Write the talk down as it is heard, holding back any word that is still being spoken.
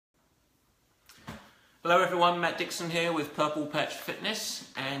Hello everyone, Matt Dixon here with Purple Patch Fitness,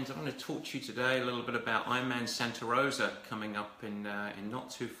 and I'm going to talk to you today a little bit about Ironman Santa Rosa coming up in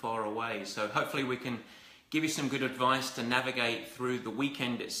not too far away. So hopefully we can give you some good advice to navigate through the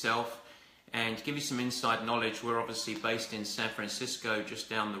weekend itself and give you some inside knowledge. We're obviously based in San Francisco, just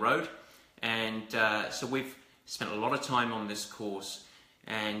down the road, and so we've spent a lot of time on this course,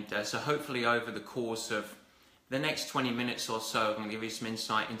 and so hopefully over the course of the next 20 minutes or so, I'm going to give you some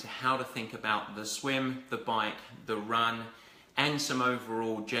insight into how to think about the swim, the bike, the run, and some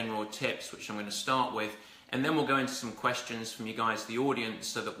overall general tips, which I'm going to start with. And then we'll go into some questions from you guys, the audience,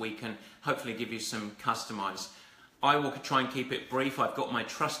 so that we can hopefully give you some customized. I will try and keep it brief. I've got my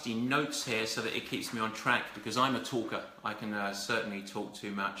trusty notes here so that it keeps me on track, because I'm a talker. I can certainly talk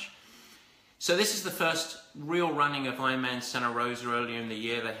too much. So this is the first real running of Ironman Santa Rosa. Earlier in the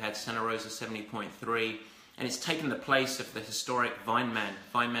year, they had Santa Rosa 70.3. And it's taken the place of the historic Vineman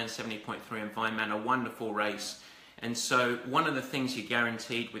 70.3 and Vineman, a wonderful race. And so one of the things you're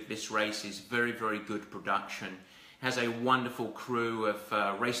guaranteed with this race is very, very good production. It has a wonderful crew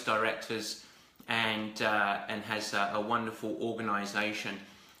of race directors and has a wonderful organization.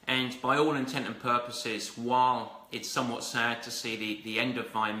 And by all intent and purposes, while it's somewhat sad to see the end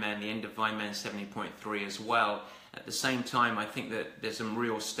of Vineman, the end of Vineman 70.3 as well, at the same time I think that there's some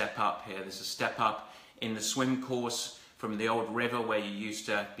real step up here. There's a step up in the swim course from the old river where you used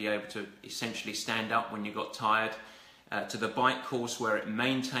to be able to essentially stand up when you got tired, to the bike course where it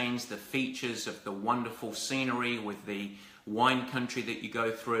maintains the features of the wonderful scenery with the wine country that you go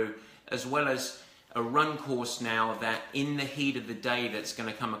through, as well as a run course now that in the heat of the day that's going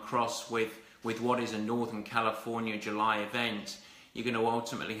to come across with what is a Northern California July event. You're going to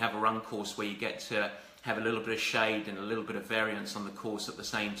ultimately have a run course where you get to have a little bit of shade and a little bit of variance on the course at the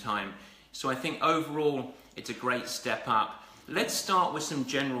same time. So I think overall it's a great step up. Let's start with some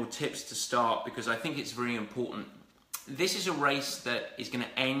general tips to start, because I think it's very important. This is a race that is going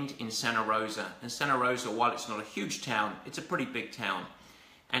to end in Santa Rosa. And Santa Rosa, while it's not a huge town, it's a pretty big town.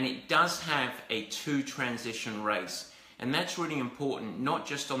 And it does have a 2 transition race. And that's really important, not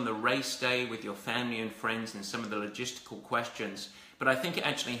just on the race day with your family and friends and some of the logistical questions, but I think it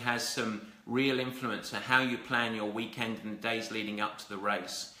actually has some real influence on how you plan your weekend and the days leading up to the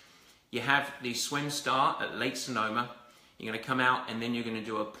race. You have the swim start at Lake Sonoma. You're going to come out and then you're going to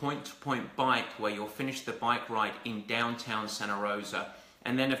do a point-to-point bike where you'll finish the bike ride in downtown Santa Rosa.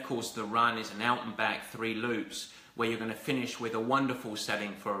 And then of course the run is an out and back 3 loops where you're going to finish with a wonderful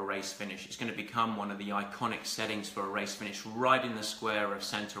setting for a race finish. It's going to become one of the iconic settings for a race finish right in the square of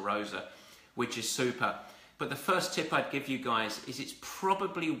Santa Rosa, which is super. But the first tip I'd give you guys is it's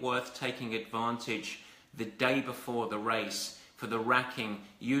probably worth taking advantage the day before the race for the racking,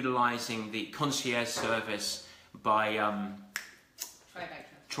 utilizing the concierge service by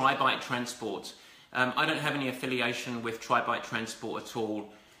Tri-Bike Transport. I don't have any affiliation with Tri-Bike Transport at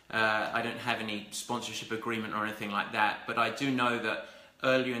all. I don't have any sponsorship agreement or anything like that, but I do know that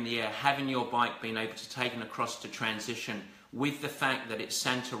earlier in the year, having your bike being able to take it across to transition, with the fact that it's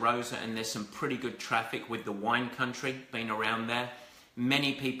Santa Rosa and there's some pretty good traffic with the wine country being around there,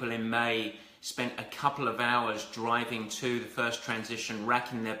 many people in May spent a couple of hours driving to the first transition,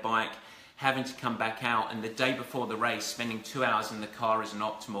 racking their bike, having to come back out, and the day before the race, spending 2 hours in the car isn't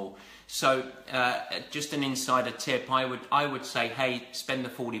optimal. So just an insider tip, I would say, hey, spend the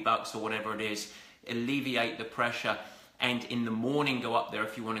 40 bucks or whatever it is, alleviate the pressure, and in the morning go up there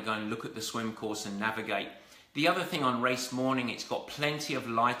if you want to go and look at the swim course and navigate. The other thing on race morning, it's got plenty of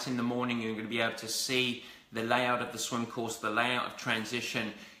light in the morning. You're going to be able to see the layout of the swim course, the layout of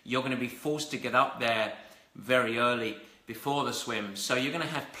transition. You're going to be forced to get up there very early before the swim. So you're going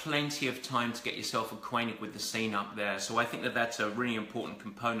to have plenty of time to get yourself acquainted with the scene up there. So I think that that's a really important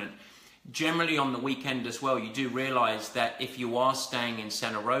component. Generally on the weekend as well, you do realize that if you are staying in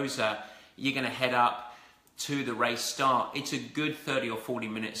Santa Rosa, you're going to head up to the race start. It's a good 30 or 40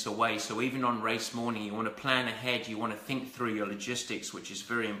 minutes away. So even on race morning, you want to plan ahead. You want to think through your logistics, which is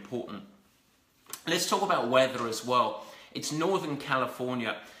very important. Let's talk about weather as well. It's Northern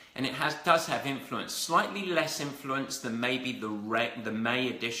California, and it does have influence, slightly less influence than maybe the May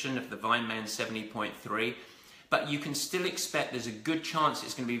edition of the Vineman 70.3, but you can still expect there's a good chance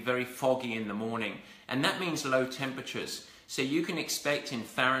it's going to be very foggy in the morning, and that means low temperatures. So you can expect in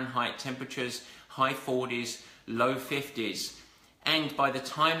Fahrenheit temperatures, high 40s, low 50s, and by the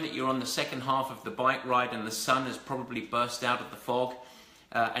time that you're on the second half of the bike ride and the sun has probably burst out of the fog,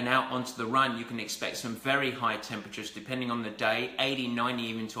 and out onto the run, you can expect some very high temperatures depending on the day, 80, 90,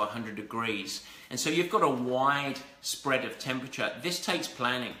 even to 100 degrees. And so you've got a wide spread of temperature. This takes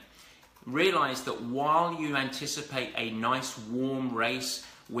planning. Realize that while you anticipate a nice warm race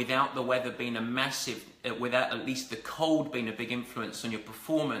without the weather being a massive, without at least the cold being a big influence on your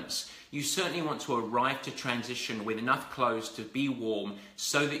performance, you certainly want to arrive to transition with enough clothes to be warm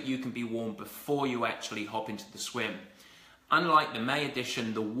so that you can be warm before you actually hop into the swim. Unlike the May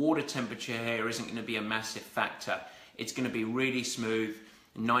edition, the water temperature here isn't going to be a massive factor. It's going to be really smooth,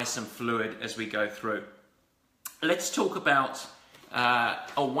 nice and fluid as we go through. Let's talk about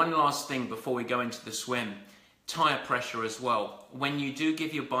one last thing before we go into the swim. Tire pressure as well. When you do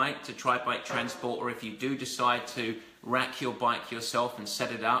give your bike to Tri Bike Transport, or if you do decide to rack your bike yourself and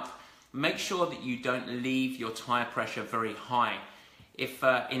set it up, make sure that you don't leave your tire pressure very high. If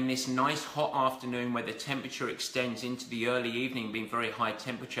in this nice hot afternoon where the temperature extends into the early evening being very high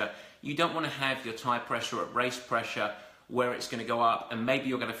temperature, you don't want to have your tire pressure at race pressure where it's going to go up and maybe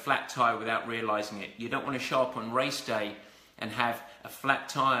you're going to flat tire without realizing it. You don't want to show up on race day and have a flat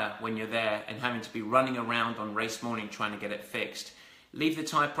tire when you're there and having to be running around on race morning trying to get it fixed. Leave the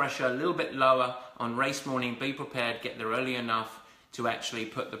tire pressure a little bit lower on race morning, be prepared, get there early enough to actually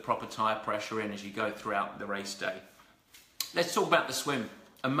put the proper tire pressure in as you go throughout the race day. Let's talk about the swim.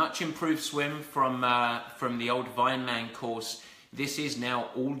 A much improved swim from the old IRONMAN course. This is now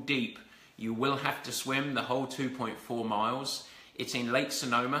all deep. You will have to swim the whole 2.4 miles. It's in Lake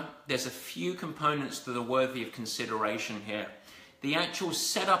Sonoma. There's a few components that are worthy of consideration here. The actual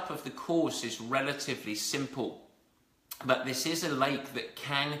setup of the course is relatively simple, but this is a lake that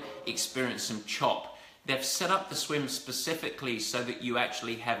can experience some chop. They've set up the swim specifically so that you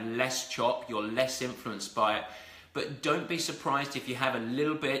actually have less chop, you're less influenced by it. But don't be surprised if you have a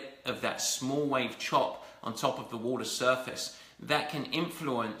little bit of that small wave chop on top of the water surface. That can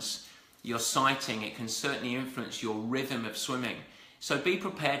influence your sighting. It can certainly influence your rhythm of swimming. So be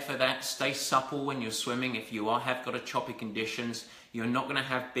prepared for that. Stay supple when you're swimming. If you have got a choppy conditions, you're not going to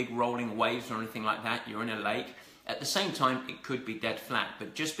have big rolling waves or anything like that. You're in a lake. At the same time, it could be dead flat,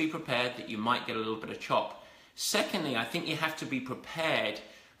 but just be prepared that you might get a little bit of chop. Secondly, I think you have to be prepared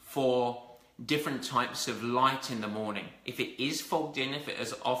for different types of light in the morning. If it is fogged in, if it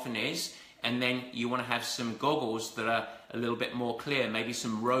as often is, and then you want to have some goggles that are a little bit more clear, maybe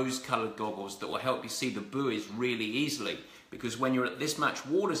some rose-colored goggles that will help you see the buoys really easily, because when you're at this much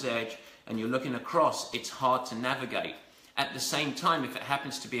water's edge and you're looking across, it's hard to navigate. At the same time, if it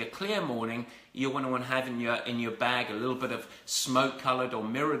happens to be a clear morning, you're going to want to have in your bag a little bit of smoke-colored or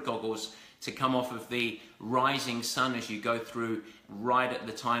mirrored goggles to come off of the rising sun as you go through right at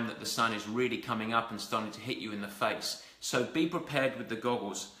the time that the sun is really coming up and starting to hit you in the face. So be prepared with the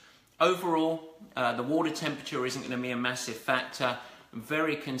goggles. Overall, the water temperature isn't going to be a massive factor,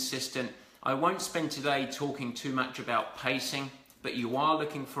 very consistent. I won't spend today talking too much about pacing, but you are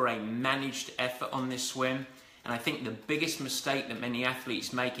looking for a managed effort on this swim. And I think the biggest mistake that many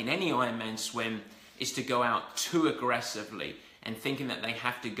athletes make in any Ironman swim is to go out too aggressively and thinking that they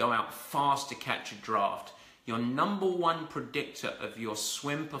have to go out fast to catch a draft. Your number one predictor of your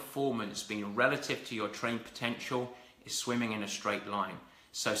swim performance being relative to your train potential is swimming in a straight line.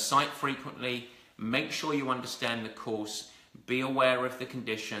 So sight frequently, make sure you understand the course, be aware of the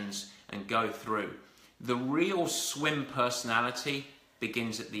conditions and go through. The real swim personality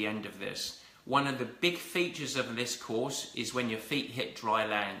begins at the end of this. One of the big features of this course is when your feet hit dry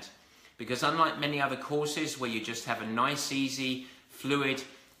land. Because unlike many other courses where you just have a nice, easy, fluid,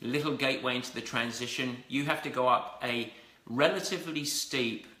 little gateway into the transition, you have to go up a relatively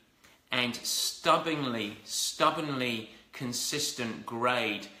steep and stubbornly consistent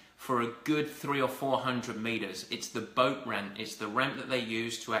grade for a good 300 or 400 meters. It's the boat ramp. It's the ramp that they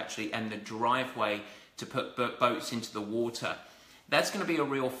use to actually, and the driveway to put boats into the water. That's going to be a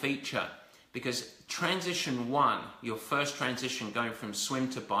real feature. Because transition one, your first transition going from swim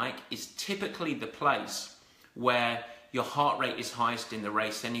to bike, is typically the place where your heart rate is highest in the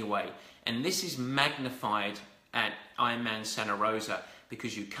race anyway. And this is magnified at Ironman Santa Rosa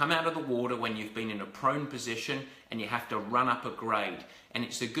because you come out of the water when you've been in a prone position and you have to run up a grade. And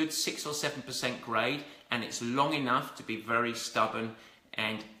it's a good 6 or 7% grade and it's long enough to be very stubborn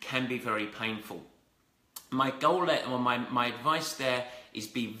and can be very painful. My goal there, or my advice there is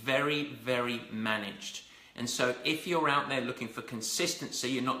be very, very managed. And so if you're out there looking for consistency,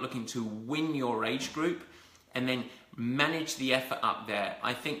 you're not looking to win your age group and then manage the effort up there.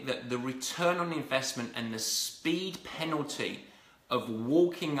 I think that the return on investment and the speed penalty of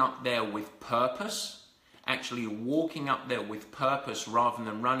walking up there with purpose, actually walking up there with purpose rather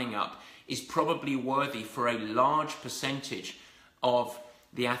than running up, is probably worthy for a large percentage of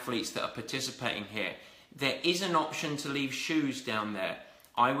the athletes that are participating here. There is an option to leave shoes down there.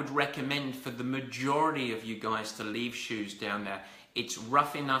 I would recommend for the majority of you guys to leave shoes down there. It's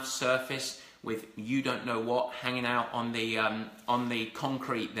rough enough surface with you don't know what hanging out on the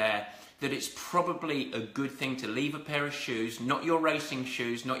concrete there, that it's probably a good thing to leave a pair of shoes, not your racing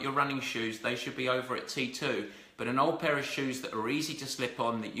shoes, not your running shoes, they should be over at T2, but an old pair of shoes that are easy to slip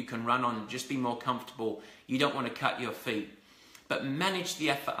on, that you can run on and just be more comfortable. You don't want to cut your feet. But manage the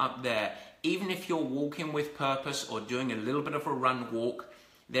effort up there. Even if you're walking with purpose or doing a little bit of a run walk,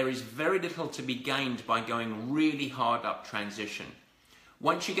 there is very little to be gained by going really hard up transition.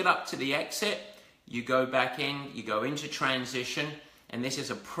 Once you get up to the exit, you go back in, you go into transition, and this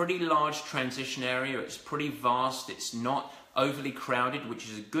is a pretty large transition area. It's pretty vast. It's not overly crowded, which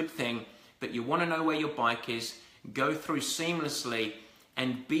is a good thing, but you want to know where your bike is, go through seamlessly,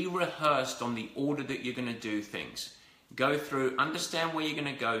 and be rehearsed on the order that you're going to do things. Go through, understand where you're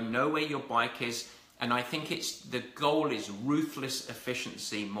going to go, know where your bike is, and I think the goal is ruthless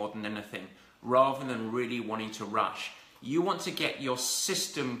efficiency more than anything, rather than really wanting to rush. You want to get your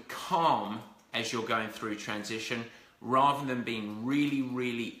system calm as you're going through transition, rather than being really,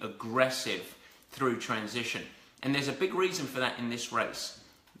 really aggressive through transition. And there's a big reason for that in this race.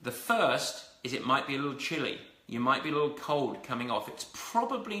 The first is it might be a little chilly. You might be a little cold coming off. It's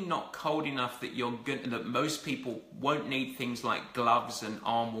probably not cold enough that that most people won't need things like gloves and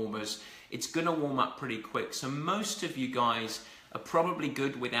arm warmers. It's going to warm up pretty quick. So most of you guys are probably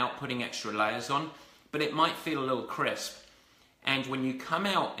good without putting extra layers on, but it might feel a little crisp. And when you come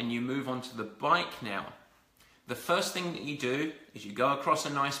out and you move onto the bike now, the first thing that you do is you go across a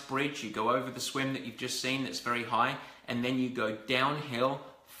nice bridge, you go over the swim that you've just seen that's very high, and then you go downhill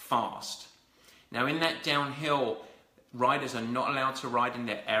fast. Now in that downhill, riders are not allowed to ride in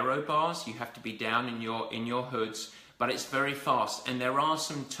their aero bars. You have to be down in your hoods, but it's very fast, and there are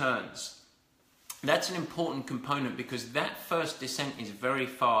some turns. That's an important component because that first descent is very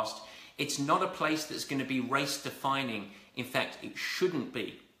fast. It's not a place that's going to be race defining. In fact, it shouldn't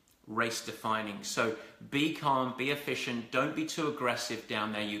be race defining. So be calm, be efficient, don't be too aggressive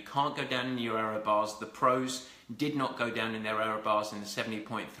down there. You can't go down in your aero bars. The pros did not go down in their aero bars in the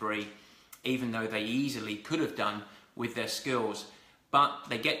 70.3, even though they easily could have done with their skills. But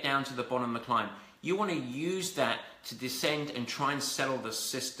they get down to the bottom of the climb. You want to use that to descend and try and settle the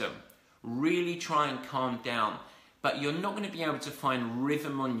system. Really try and calm down. But you're not going to be able to find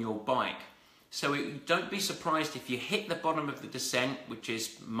rhythm on your bike. So don't be surprised if you hit the bottom of the descent, which is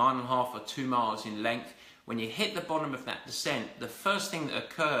 1.5 miles or 2 miles in length. When you hit the bottom of that descent, the first thing that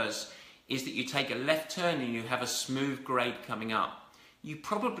occurs is that you take a left turn and you have a smooth grade coming up. You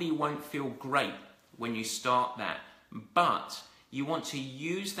probably won't feel great when you start that, but you want to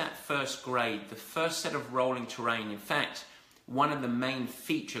use that first grade, the first set of rolling terrain. In fact, one of the main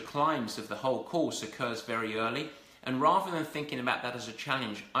feature climbs of the whole course occurs very early. And rather than thinking about that as a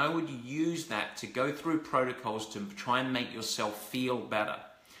challenge, I would use that to go through protocols to try and make yourself feel better.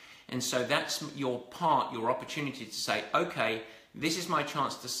 And so that's your part, your opportunity to say, okay, this is my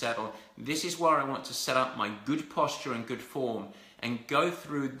chance to settle. This is where I want to set up my good posture and good form and go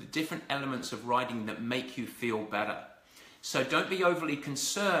through the different elements of riding that make you feel better. So don't be overly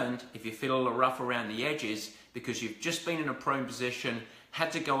concerned if you feel a little rough around the edges because you've just been in a prone position,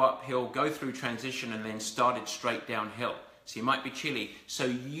 had to go uphill, go through transition, and then started straight downhill. So you might be chilly. So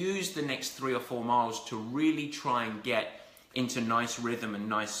use the next 3 or 4 miles to really try and get into nice rhythm and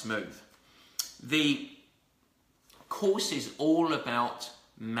nice smooth. The course is all about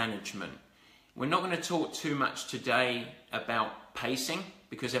management. We're not going to talk too much today about pacing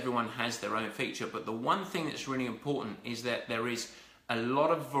because everyone has their own feature, but the one thing that's really important is that there is a lot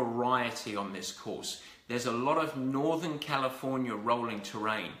of variety on this course. There's a lot of Northern California rolling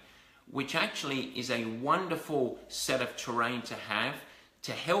terrain, which actually is a wonderful set of terrain to have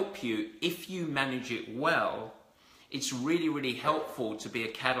to help you. If you manage it well, it's really, really helpful to be a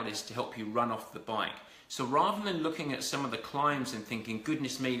catalyst to help you run off the bike. So rather than looking at some of the climbs and thinking,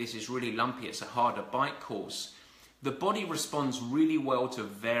 goodness me, this is really lumpy, it's a harder bike course, the body responds really well to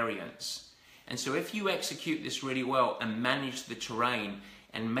variance. And so if you execute this really well and manage the terrain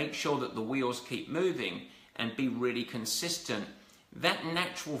and make sure that the wheels keep moving and be really consistent, that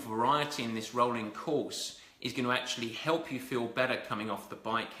natural variety in this rolling course is going to actually help you feel better coming off the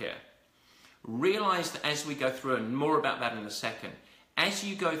bike here. Realize that as we go through, and more about that in a second, as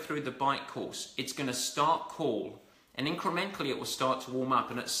you go through the bike course, it's going to start cool and incrementally it will start to warm up,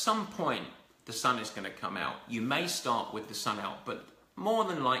 and at some point the sun is going to come out. You may start with the sun out, but more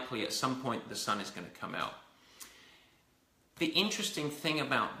than likely at some point the sun is going to come out. The interesting thing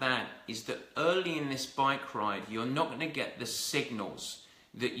about that is that early in this bike ride, you're not going to get the signals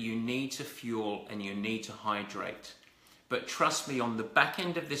that you need to fuel and you need to hydrate. But trust me, on the back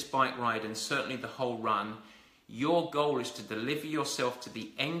end of this bike ride, and certainly the whole run, your goal is to deliver yourself to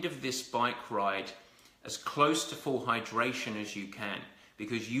the end of this bike ride as close to full hydration as you can,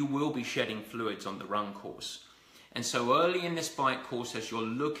 because you will be shedding fluids on the run course. And so early in this bike course, as you're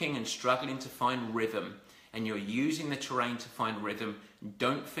looking and struggling to find rhythm, and you're using the terrain to find rhythm,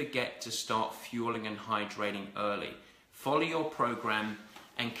 don't forget to start fueling and hydrating early. Follow your program,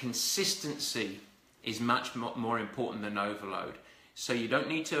 and consistency is much more important than overload. So you don't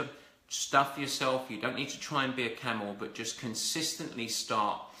need to stuff yourself, you don't need to try and be a camel, but just consistently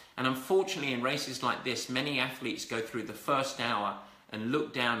start. And unfortunately, in races like this, many athletes go through the first hour and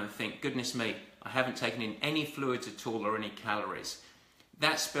look down and think, goodness me, I haven't taken in any fluids at all or any calories.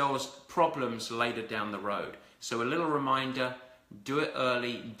 That spells problems later down the road. So a little reminder, do it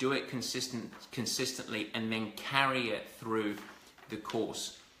early, do it consistently, and then carry it through the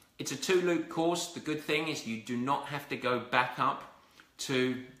course. It's a 2-loop course. The good thing is you do not have to go back up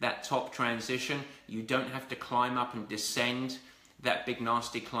to that top transition. You don't have to climb up and descend that big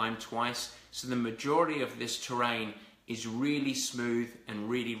nasty climb twice. So the majority of this terrain is really smooth and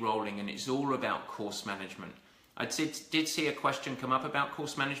really rolling, and it's all about course management. I did see a question come up about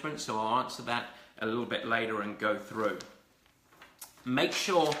course management, so I'll answer that a little bit later and go through. Make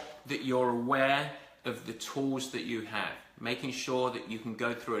sure that you're aware of the tools that you have, making sure that you can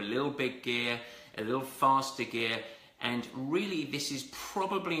go through a little big gear, a little faster gear, and really this is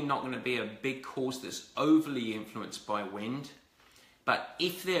probably not going to be a big course that's overly influenced by wind. But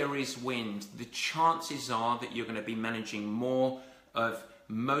if there is wind, the chances are that you're going to be managing more of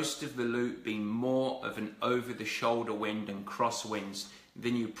most of the loop being more of an over-the-shoulder wind and crosswinds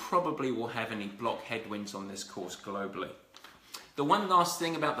than you probably will have any block headwinds on this course globally. The one last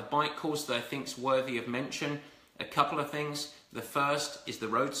thing about the bike course that I think is worthy of mention, a couple of things. The first is the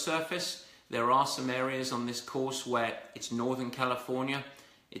road surface. There are some areas on this course where it's Northern California,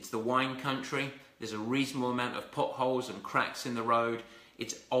 it's the wine country, there's a reasonable amount of potholes and cracks in the road,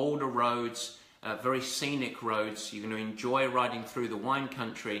 it's older roads, very scenic roads. You're going to enjoy riding through the wine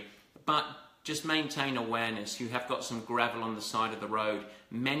country, but just maintain awareness. You have got some gravel on the side of the road.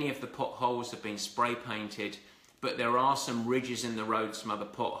 Many of the potholes have been spray painted, but there are some ridges in the road, some other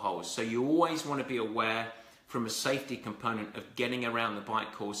potholes. So you always want to be aware from a safety component of getting around the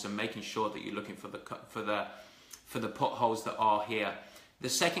bike course and making sure that you're looking for the potholes that are here. The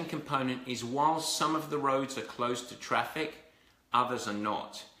second component is, while some of the roads are closed to traffic, others are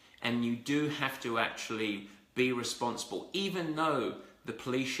not. And you do have to actually be responsible, even though the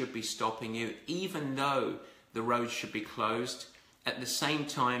police should be stopping you, even though the roads should be closed. At the same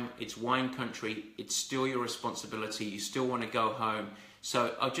time, it's wine country, it's still your responsibility, you still want to go home.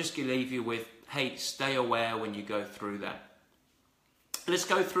 So I'll just leave you with, hey, stay aware when you go through that. Let's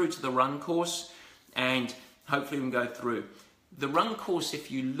go through to the run course, and hopefully we can go through. The run course, if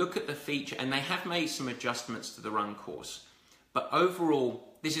you look at the feature, and they have made some adjustments to the run course, but overall,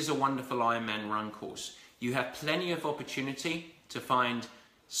 this is a wonderful Ironman run course. You have plenty of opportunity to find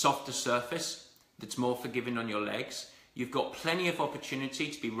softer surface that's more forgiving on your legs. You've got plenty of opportunity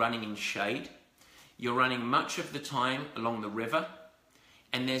to be running in shade. You're running much of the time along the river.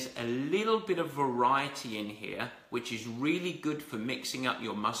 And there's a little bit of variety in here, which is really good for mixing up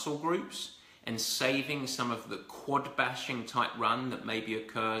your muscle groups and saving some of the quad bashing type run that maybe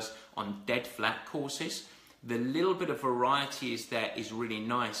occurs on dead flat courses. The little bit of variety is really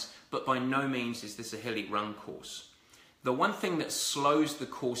nice, but by no means is this a hilly run course. The one thing that slows the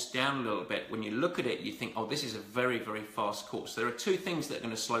course down a little bit, when you look at it, you think, oh, this is a very, very fast course. There are two things that are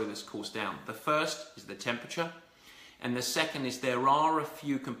going to slow this course down. The first is the temperature, and the second is there are a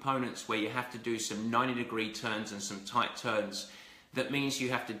few components where you have to do some 90-degree turns and some tight turns. That means you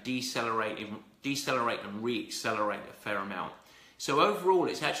have to decelerate and re-accelerate a fair amount. So overall,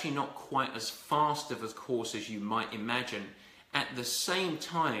 it's actually not quite as fast of a course as you might imagine. At the same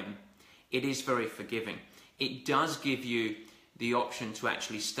time, it is very forgiving. It does give you the option to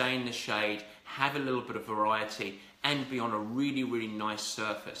actually stay in the shade, have a little bit of variety, and be on a really, really nice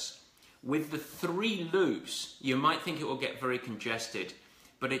surface. With the 3 loops, you might think it will get very congested,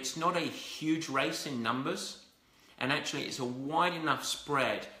 but it's not a huge race in numbers. And actually, it's a wide enough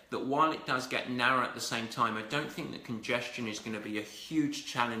spread that while it does get narrow at the same time, I don't think that congestion is going to be a huge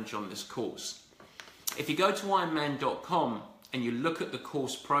challenge on this course. If you go to IRONMAN.com and you look at the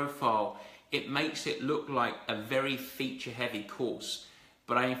course profile, it makes it look like a very feature-heavy course.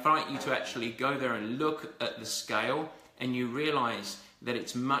 But I invite you to actually go there and look at the scale, and you realize that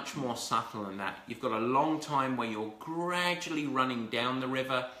it's much more subtle than that. You've got a long time where you're gradually running down the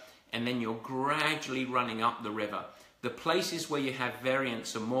river, and then you're gradually running up the river. The places where you have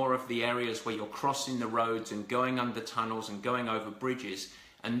variance are more of the areas where you're crossing the roads and going under tunnels and going over bridges,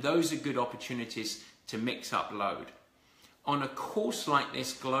 and those are good opportunities to mix up load. On a course like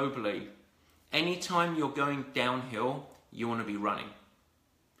this globally, anytime you're going downhill, you want to be running.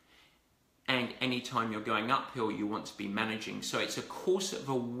 And anytime you're going uphill, you want to be managing. So it's a course of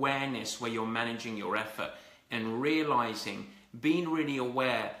awareness where you're managing your effort and realizing, being really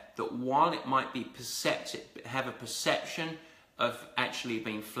aware that while it might be have a perception of actually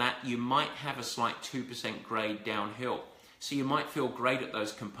being flat, you might have a slight 2% grade downhill. So you might feel great at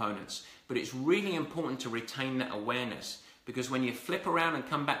those components, but it's really important to retain that awareness, because when you flip around and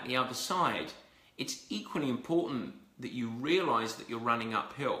come back the other side, it's equally important that you realize that you're running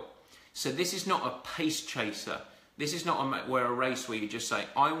uphill. So this is not a pace chaser. This is not a race where you just say,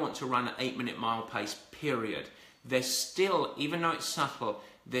 I want to run an 8-minute mile pace, period. There's still, even though it's subtle,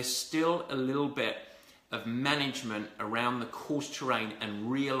 there's still a little bit of management around the course terrain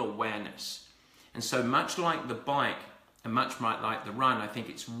and real awareness. And so much like the bike and much like the run, I think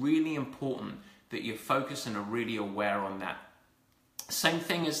it's really important that you focus and are really aware on that. Same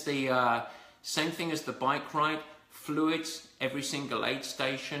thing as the bike ride, fluids, every single aid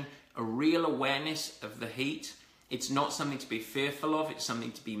station, a real awareness of the heat. It's not something to be fearful of, it's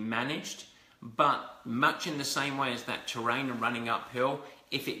something to be managed. But much in the same way as that terrain and running uphill,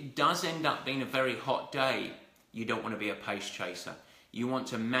 if it does end up being a very hot day, you don't want to be a pace chaser. You want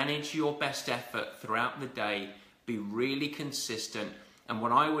to manage your best effort throughout the day, be really consistent. And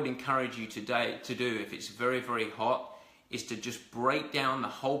what I would encourage you today to do, if it's very, very hot, is to just break down the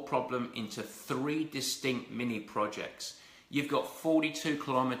whole problem into 3 distinct mini projects. You've got 42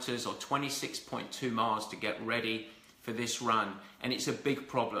 kilometers or 26.2 miles to get ready for this run, and it's a big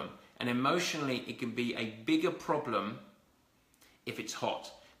problem. And emotionally, it can be a bigger problem if it's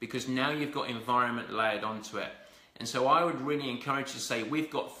hot, because now you've got environment layered onto it. And so I would really encourage you to say, we've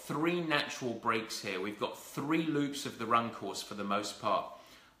got 3 natural breaks here. We've got 3 loops of the run course for the most part.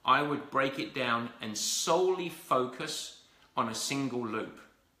 I would break it down and solely focus on a single loop.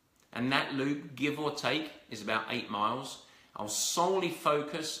 And that loop, give or take, is about 8 miles. I'll solely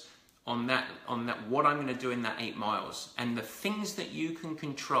focus on what I'm going to do in that 8 miles. And the things that you can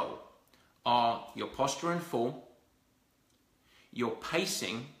control are your posture and fall, your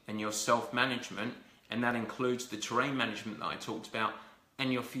pacing and your self-management, and that includes the terrain management that I talked about,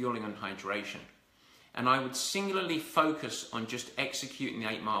 and your fueling and hydration. And I would singularly focus on just executing the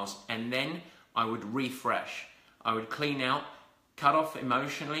 8 miles, and then I would refresh. I would clean out, cut off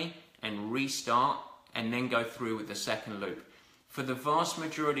emotionally, and restart, and then go through with the second loop. For the vast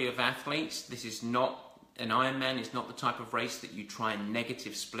majority of athletes, this is not, an Ironman is not the type of race that you try and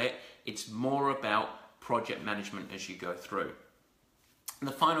negative split. It's more about project management as you go through. And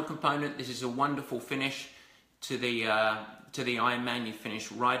the final component, this is a wonderful finish to the Ironman. You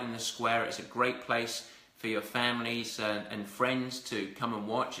finish right in the square. It's a great place for your families and friends to come and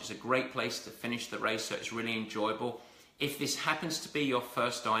watch. It's a great place to finish the race, so it's really enjoyable. If this happens to be your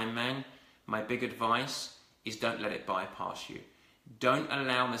first Ironman, my big advice is don't let it bypass you. Don't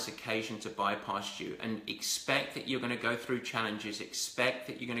allow this occasion to bypass you, and expect that you're going to go through challenges. Expect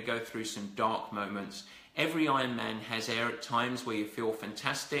that you're going to go through some dark moments. Every Ironman has times where you feel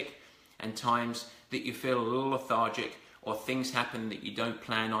fantastic and times that you feel a little lethargic, or things happen that you don't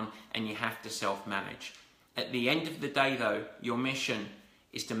plan on and you have to self-manage. At the end of the day though, your mission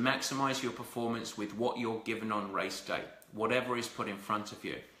is to maximize your performance with what you're given on race day, whatever is put in front of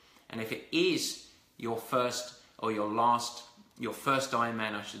you. And if it is your first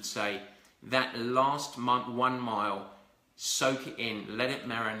Ironman, I should say, that last 1 mile, soak it in, let it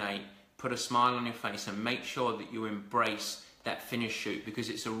marinate, put a smile on your face, and make sure that you embrace that finish shoot, because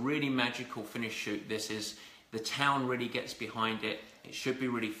it's a really magical finish shoot. The town really gets behind it. It should be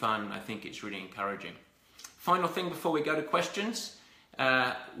really fun, and I think it's really encouraging. Final thing before we go to questions,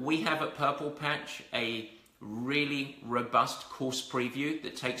 we have at Purple Patch a really robust course preview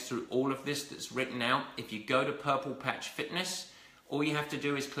that takes through all of this that's written out. If you go to Purple Patch Fitness, all you have to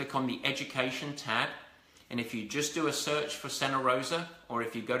do is click on the Education tab, and if you just do a search for Santa Rosa, or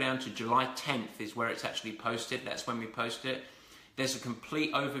if you go down to July 10th is where it's actually posted, that's when we post it, there's a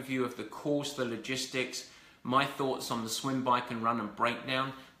complete overview of the course, the logistics, my thoughts on the swim, bike and run and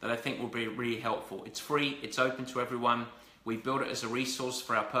breakdown that I think will be really helpful. It's free, it's open to everyone. We built it as a resource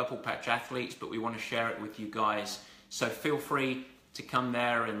for our Purple Patch athletes, but we want to share it with you guys. So feel free to come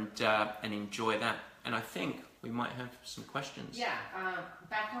there and enjoy that. And I think we might have some questions. Yeah,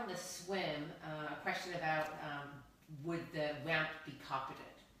 back on the swim, a question about would the ramp be carpeted?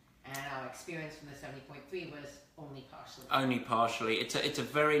 And our experience from the 70.3 was only partially. Only partially. It's a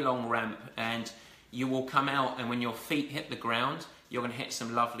very long ramp, and you will come out, and when your feet hit the ground, you're going to hit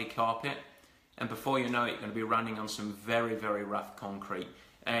some lovely carpet. And before you know it, you're going to be running on some very, very rough concrete.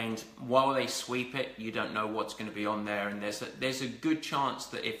 And while they sweep it, you don't know what's going to be on there. And there's a good chance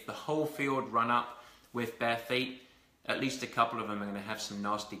that if the whole field run up with bare feet, at least a couple of them are going to have some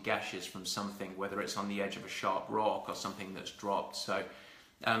nasty gashes from something, whether it's on the edge of a sharp rock or something that's dropped. So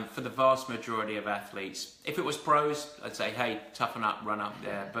for the vast majority of athletes, if it was pros, I'd say, hey, toughen up, run up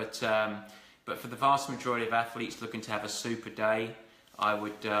there. But for the vast majority of athletes looking to have a super day, I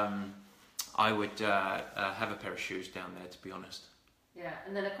would have a pair of shoes down there, to be honest. Yeah,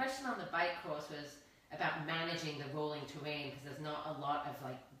 and then a question on the bike course was about managing the rolling terrain, because there's not a lot of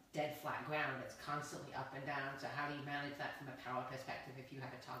like dead flat ground. It's constantly up and down. So how do you manage that from a power perspective if you have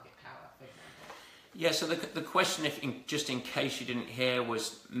a target power, for example? Yeah, so the question, just in case you didn't hear,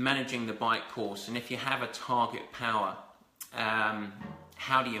 was managing the bike course. And if you have a target power,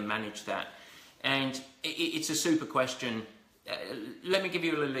 how do you manage that? And it's a super question. Let me give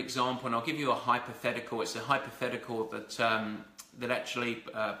you a little example, and I'll give you a hypothetical. It's a hypothetical that actually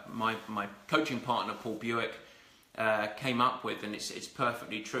my coaching partner, Paul Buick, came up with, and it's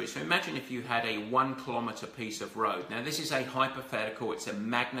perfectly true. So imagine if you had a 1 kilometer piece of road. Now this is a hypothetical, it's a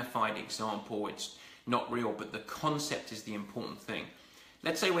magnified example, it's not real, but the concept is the important thing.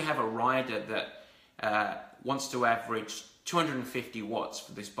 Let's say we have a rider that wants to average 250 watts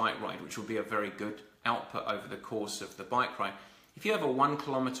for this bike ride, which will be a very good output over the course of the bike ride. If you have a 1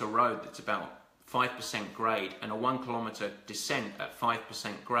 kilometer road that's about 5% grade and a 1 kilometer descent at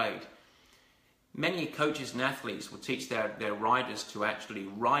 5% grade, many coaches and athletes will teach their riders to actually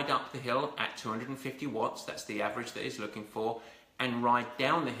ride up the hill at 250 watts, that's the average that he's looking for, and ride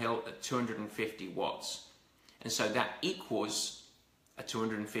down the hill at 250 watts. And so that equals a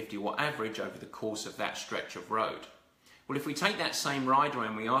 250 watt average over the course of that stretch of road. Well, if we take that same rider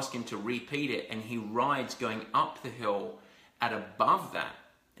and we ask him to repeat it, and he rides going up the hill at above that,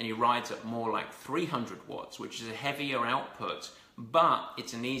 and he rides at more like 300 watts, which is a heavier output, but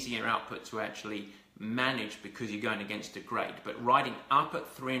it's an easier output to actually manage because you're going against a grade. But riding up at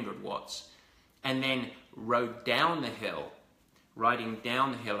 300 watts and then rode down the hill, riding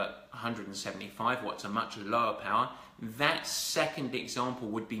down the hill at 175 watts, a much lower power, that second example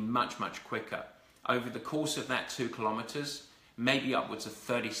would be much, much quicker. Over the course of that 2 kilometers, maybe upwards of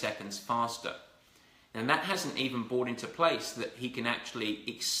 30 seconds faster. And that hasn't even brought into place that he can actually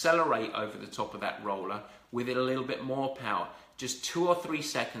accelerate over the top of that roller with a little bit more power. Just 2 or 3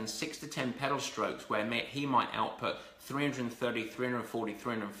 seconds, 6 to 10 pedal strokes, where he might output 330, 340,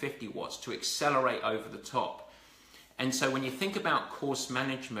 350 watts to accelerate over the top. And so when you think about course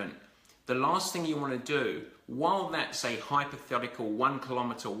management, the last thing you want to do, while that's a hypothetical 1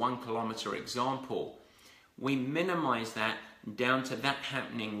 kilometer example, we minimize that down to that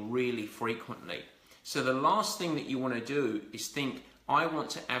happening really frequently. So the last thing that you want to do is think, I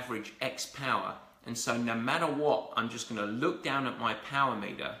want to average X power, and so no matter what, I'm just going to look down at my power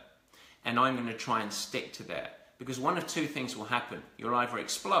meter and I'm going to try and stick to that. Because one of two things will happen. You'll either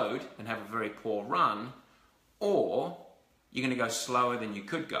explode and have a very poor run, or you're going to go slower than you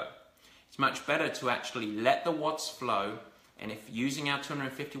could go. It's much better to actually let the watts flow, and if using our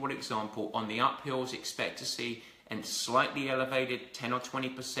 250 watt example, on the uphills expect to see a slightly elevated 10 or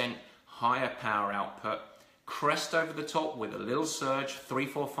 20% higher power output, crest over the top with a little surge, 3,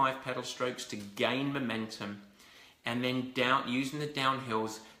 4, 5 pedal strokes to gain momentum, and then down, using the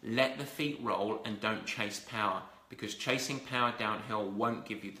downhills, let the feet roll and don't chase power, because chasing power downhill won't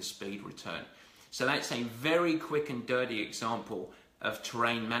give you the speed return. So that's a very quick and dirty example of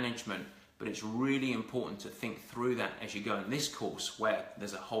terrain management, but it's really important to think through that as you go in this course where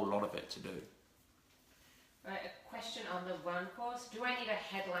there's a whole lot of it to do. Right, a question on the run course. Do I need a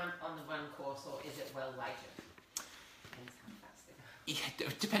headlamp on the run course, or is it well lighted? Depends how fast they go. Yeah,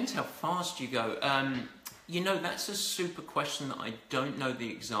 it depends how fast you go. You know, that's a super question that I don't know the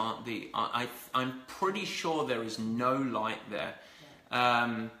exact. I'm pretty sure there is no light there.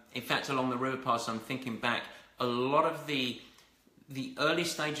 Yeah. In fact, along the river pass, I'm thinking back, a lot of the early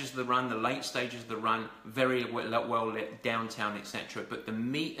stages of the run, the late stages of the run, very well lit, downtown, etc. But the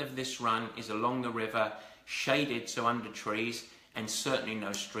meat of this run is along the river, shaded, so under trees, and certainly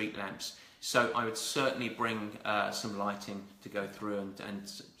no street lamps. So I would certainly bring some lighting to go through,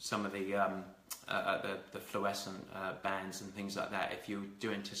 and some of the fluorescent bands and things like that, if you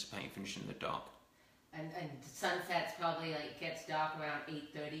do anticipate finishing in the dark. And sunset's probably, like, gets dark around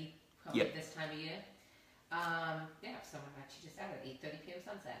 8:30, probably. Yep. This time of year. Yeah, someone actually just added 8:30 p.m.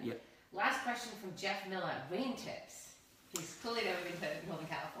 sunset. Yep. Last question from Jeff Miller. Rain tips. He's clearly never been to Northern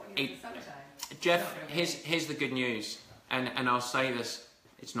California in the summertime. Jeff, here's the good news, and I'll say this: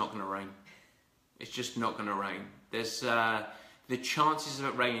 it's not going to rain. It's just not going to rain. There's the chances of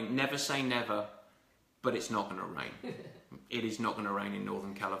it raining. Never say never, but it's not going to rain. it is not going to rain in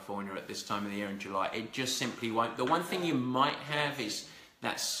Northern California at this time of the year in July. It just simply won't. The one thing you might have is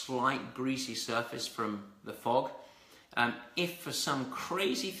that slight greasy surface from the fog. If for some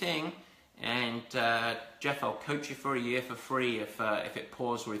crazy thing, and Jeff, I'll coach you for a year for free if it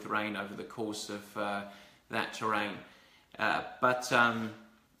pours with rain over the course of that terrain. If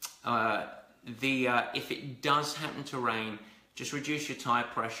it does happen to rain, just reduce your tire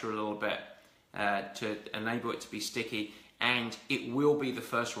pressure a little bit to enable it to be sticky. And it will be the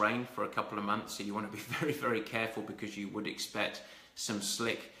first rain for a couple of months, so you want to be very, very careful because you would expect some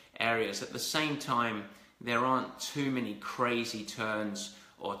slick areas. At the same time, there aren't too many crazy turns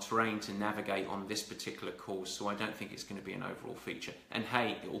or terrain to navigate on this particular course, so I don't think it's going to be an overall feature. And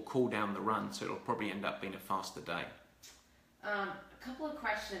hey, it will cool down the run, so it'll probably end up being a faster day. A couple of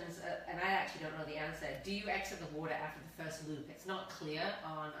questions, and I actually don't know the answer. Do you exit the water after the first loop? It's not clear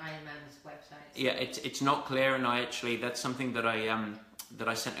on IRONMAN's website. Yeah, it's not clear, and that's something that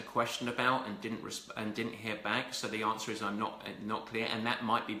I sent a question about and didn't hear back. So the answer is I'm not clear, and that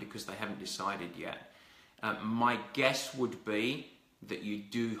might be because they haven't decided yet. My guess would be that you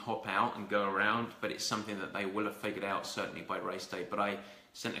do hop out and go around, but it's something that they will have figured out certainly by race day. But I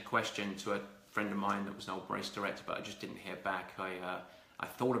sent a question to a friend of mine that was an old race director, but I just didn't hear back. I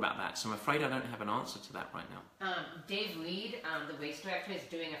thought about that, so I'm afraid I don't have an answer to that right now. Dave Reed, the race director, is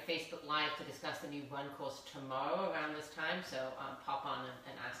doing a Facebook Live to discuss the new run course tomorrow around this time, so pop on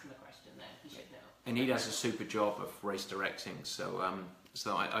and ask him a question then. He should know. And he does a super job of race directing, so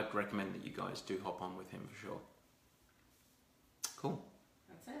I'd recommend that you guys do hop on with him for sure. Cool.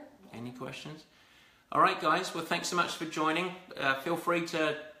 That's it. Any questions? All right, guys. Well, thanks so much for joining. Feel free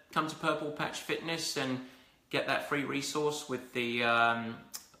to come to Purple Patch Fitness and get that free resource with the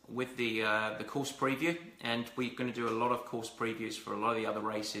course preview. And we're going to do a lot of course previews for a lot of the other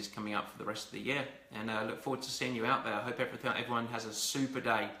races coming up for the rest of the year. And I look forward to seeing you out there. I hope everyone has a super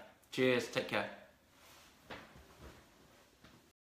day. Cheers. Take care.